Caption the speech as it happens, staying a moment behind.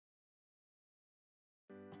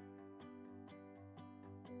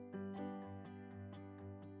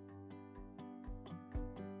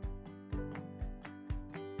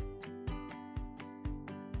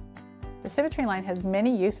The Symmetry line has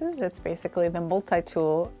many uses. It's basically the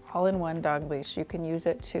multi-tool all-in-one dog leash. You can use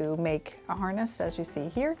it to make a harness, as you see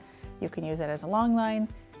here. You can use it as a long line,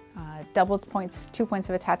 double points, 2 points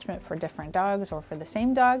of attachment for different dogs or for the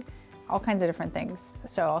same dog, all kinds of different things.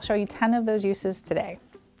 So I'll show you 10 of those uses today.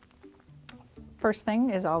 First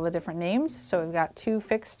thing is all the different names. So we've got 2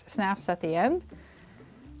 fixed snaps at the end.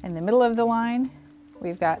 In the middle of the line,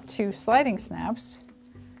 we've got 2 sliding snaps.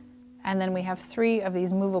 And then we have 3 of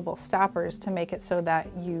these movable stoppers to make it so that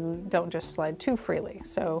you don't just slide too freely.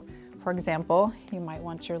 So for example, you might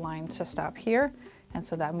want your line to stop here, and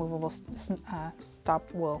so that movable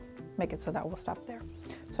stop will make it so that will stop there.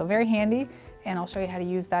 So very handy, and I'll show you how to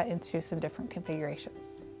use that into some different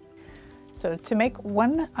configurations. So to make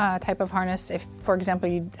one type of harness, if for example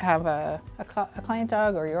you have a client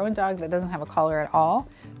dog or your own dog that doesn't have a collar at all,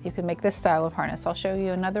 you can make this style of harness. I'll show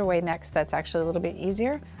you another way next that's actually a little bit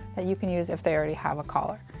easier that you can use if they already have a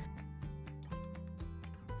collar.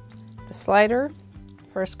 The slider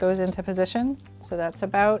first goes into position. So that's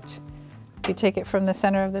about, if you take it from the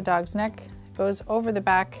center of the dog's neck, it goes over the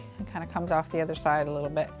back and kind of comes off the other side a little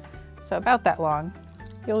bit. So about that long.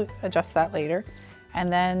 You'll adjust that later.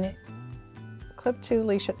 And then clip to the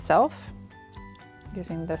leash itself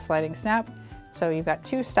using the sliding snap. So you've got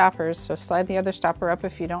 2 stoppers, so slide the other stopper up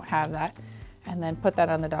if you don't have that, and then put that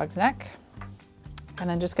on the dog's neck. And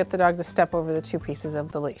then just get the dog to step over the 2 pieces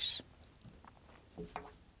of the leash.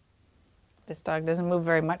 This dog doesn't move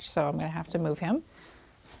very much, so I'm going to have to move him.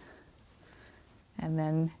 And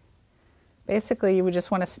then basically you would just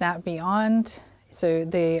want to snap beyond. So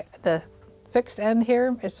the fixed end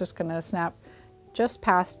here is just going to snap just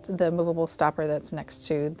past the movable stopper that's next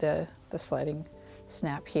to the sliding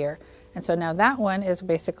snap here. And so now that one is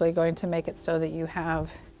basically going to make it so that you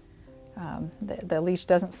have the leash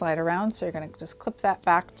doesn't slide around, so you're going to just clip that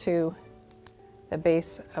back to the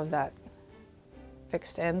base of that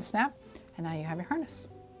fixed end snap, and now you have your harness.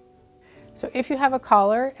 So if you have a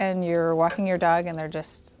collar and you're walking your dog and they're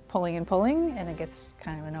just pulling and it gets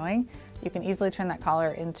kind of annoying, you can easily turn that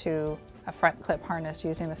collar into a front clip harness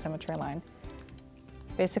using the Symmetry line.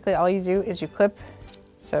 Basically all you do is you clip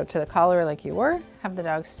so to the collar like you were, have the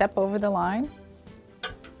dog step over the line,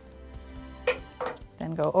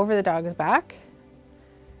 then go over the dog's back.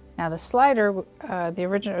 Now the slider,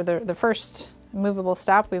 the first movable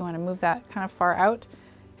stop, we want to move that kind of far out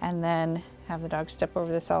and then have the dog step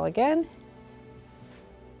over this all again.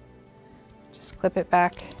 Just clip it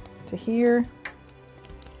back to here,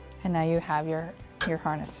 and now you have your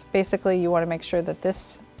harness. Basically you want to make sure that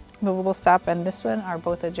this movable stop and this one are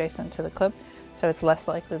both adjacent to the clip, so it's less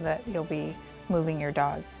likely that you'll be moving your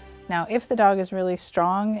dog. Now, if the dog is really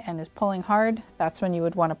strong and is pulling hard, that's when you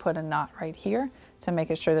would want to put a knot right here to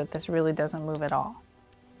make sure that this really doesn't move at all.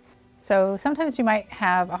 So sometimes you might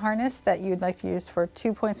have a harness that you'd like to use for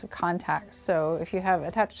 2 points of contact. So if you have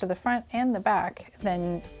attached to the front and the back,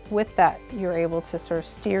 then with that you're able to sort of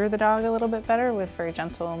steer the dog a little bit better with very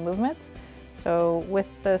gentle movements. So with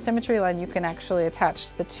the Symmetry line, you can actually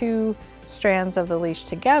attach the 2 strands of the leash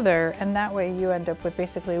together, and that way you end up with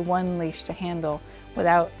basically 1 leash to handle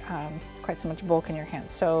without quite so much bulk in your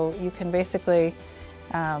hands. So you can basically,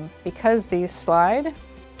 because these slide,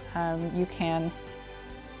 you can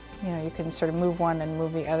sort of move one and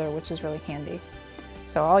move the other, which is really handy.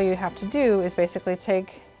 So all you have to do is basically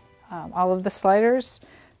take all of the sliders,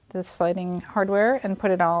 the sliding hardware, and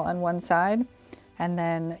put it all on one side, and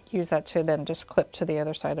then use that to then just clip to the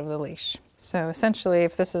other side of the leash. So essentially,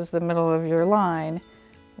 if this is the middle of your line,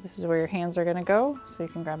 this is where your hands are going to go, so you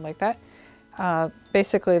can grab like that.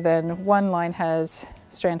 Basically then one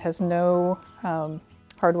strand has no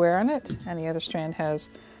hardware on it, and the other strand has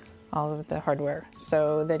all of the hardware.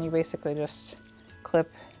 So then you basically just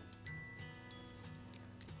clip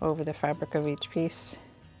over the fabric of each piece.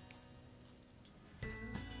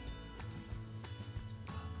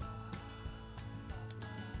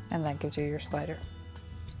 And that gives you your slider.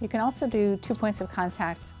 You can also do 2 points of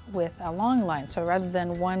contact with a long line. So rather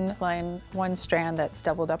than one strand that's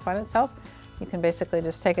doubled up on itself, you can basically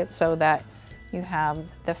just take it so that you have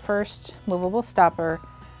the first movable stopper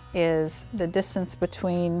is the distance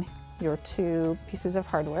between your 2 pieces of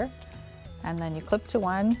hardware. And then you clip to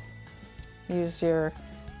one, use your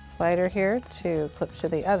slider here to clip to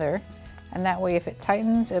the other. And that way if it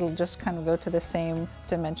tightens, it'll just kind of go to the same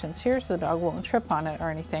dimensions here so the dog won't trip on it or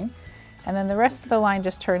anything. And then the rest of the line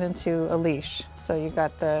just turn into a leash. So you've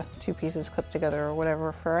got the 2 pieces clipped together or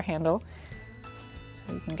whatever for a handle.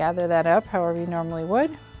 So you can gather that up however you normally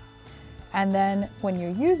would. And then when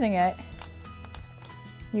you're using it,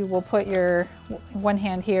 you will put your one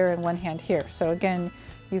hand here and one hand here. So again,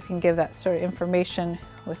 you can give that sort of information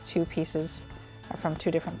with two pieces from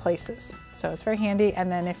two different places. So it's very handy.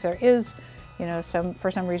 And then if there is, you know,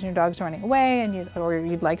 for some reason your dog's running away and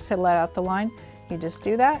you'd like to let out the line, you just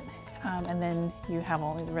do that. And then you have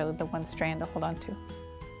only really the one strand to hold on to.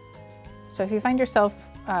 So if you find yourself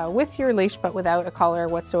with your leash but without a collar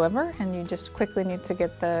whatsoever, and you just quickly need to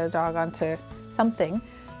get the dog onto something,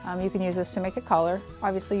 you can use this to make a collar.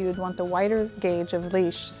 Obviously you would want the wider gauge of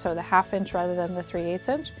leash, so the 1/2 inch rather than the 3/8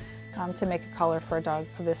 inch, to make a collar for a dog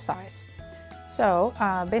of this size. So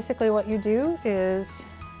basically what you do is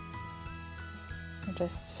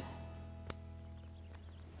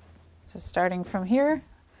so starting from here,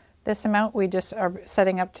 this amount we just are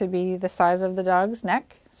setting up to be the size of the dog's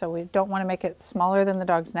neck. So we don't want to make it smaller than the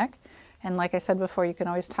dog's neck. And like I said before, you can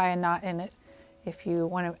always tie a knot in it if you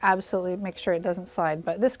want to absolutely make sure it doesn't slide.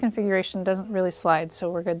 But this configuration doesn't really slide, so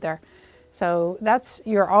we're good there. So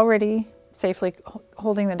you're already safely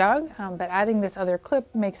holding the dog, but adding this other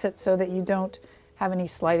clip makes it so that you don't have any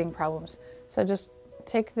sliding problems. So just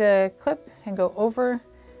take the clip and go over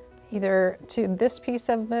either to this piece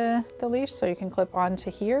of the leash, so you can clip onto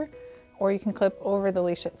here, or you can clip over the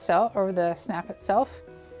leash itself, over the snap itself,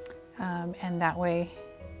 and that way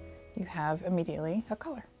you have immediately a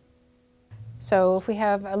collar. So if we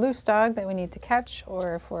have a loose dog that we need to catch,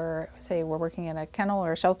 or if we're working in a kennel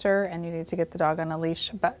or a shelter and you need to get the dog on a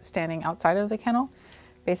leash but standing outside of the kennel,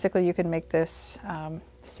 basically you can make this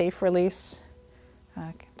safe release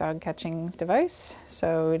dog catching device.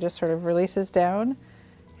 So it just sort of releases down,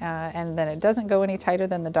 and then it doesn't go any tighter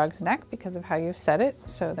than the dog's neck because of how you've set it.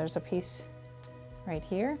 So there's a piece right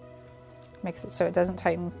here, makes it so it doesn't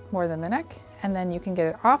tighten more than the neck, and then you can get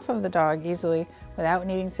it off of the dog easily without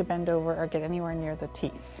needing to bend over or get anywhere near the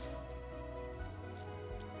teeth.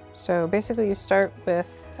 So basically you start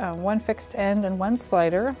with one fixed end and one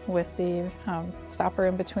slider with the stopper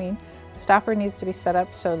in between. The stopper needs to be set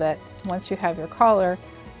up so that once you have your collar,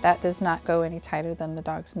 that does not go any tighter than the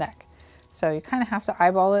dog's neck. So you kind of have to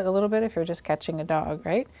eyeball it a little bit if you're just catching a dog,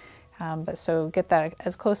 right? But so get that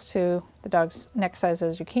as close to the dog's neck size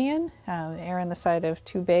as you can. Err on the side of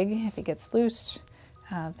too big. If it gets loose,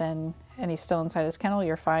 then, and he's still inside his kennel,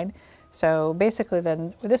 you're fine. So basically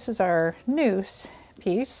then, this is our noose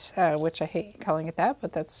piece, which I hate calling it that,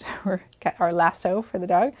 but that's our lasso for the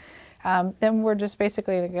dog. Then we're just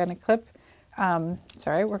basically going to clip,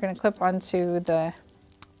 we're going to clip onto the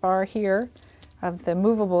bar here of the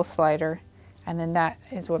movable slider, and then that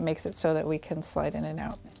is what makes it so that we can slide in and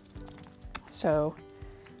out. So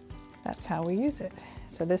that's how we use it.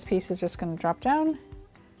 So this piece is just going to drop down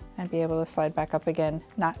and be able to slide back up again,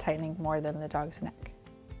 not tightening more than the dog's neck.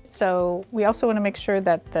 So we also want to make sure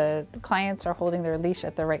that the clients are holding their leash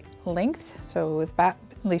at the right length. So with bat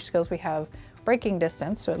leash skills, we have breaking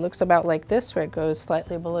distance. So it looks about like this, where it goes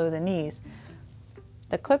slightly below the knees.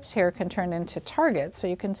 The clips here can turn into targets, so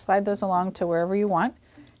you can slide those along to wherever you want.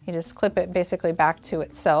 You just clip it basically back to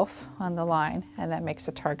itself on the line, and that makes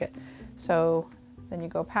a target. So then you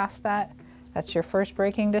go past that. That's your first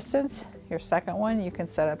breaking distance. Your second one, you can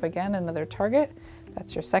set up again another target.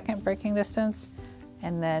 That's your second breaking distance.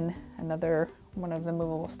 And then another one of the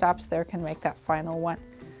movable stops there can make that final one.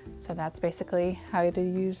 So that's basically how to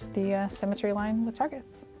use the Symmetry line with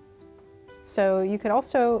targets. So you could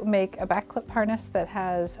also make a back clip harness that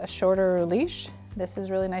has a shorter leash. This is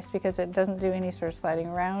really nice because it doesn't do any sort of sliding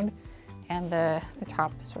around, and the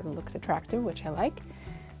top sort of looks attractive, which I like.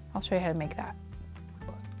 I'll show you how to make that.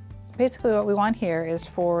 Basically what we want here is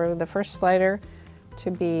for the first slider to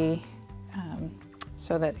be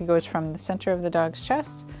so that it goes from the center of the dog's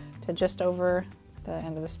chest to just over the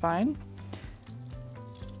end of the spine.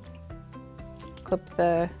 Clip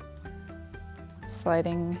the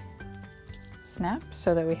sliding snap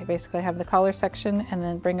so that we basically have the collar section, and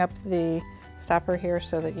then bring up the stopper here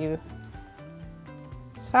so that you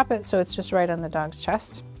stop it so it's just right on the dog's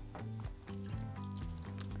chest.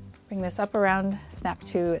 Bring this up around, snap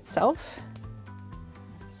to itself.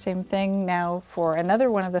 Same thing now for another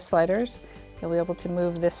one of the sliders. You'll be able to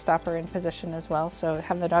move this stopper in position as well. So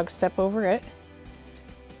have the dog step over it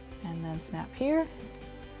and then snap here.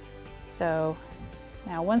 So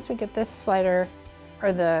now once we get this slider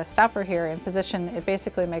or the stopper here in position, it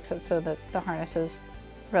basically makes it so that the harness is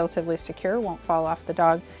relatively secure, won't fall off the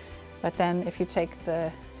dog. But then if you take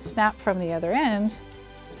the snap from the other end,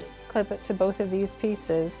 clip it to both of these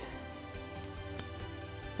pieces,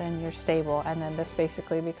 then you're stable, and then this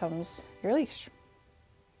basically becomes your leash.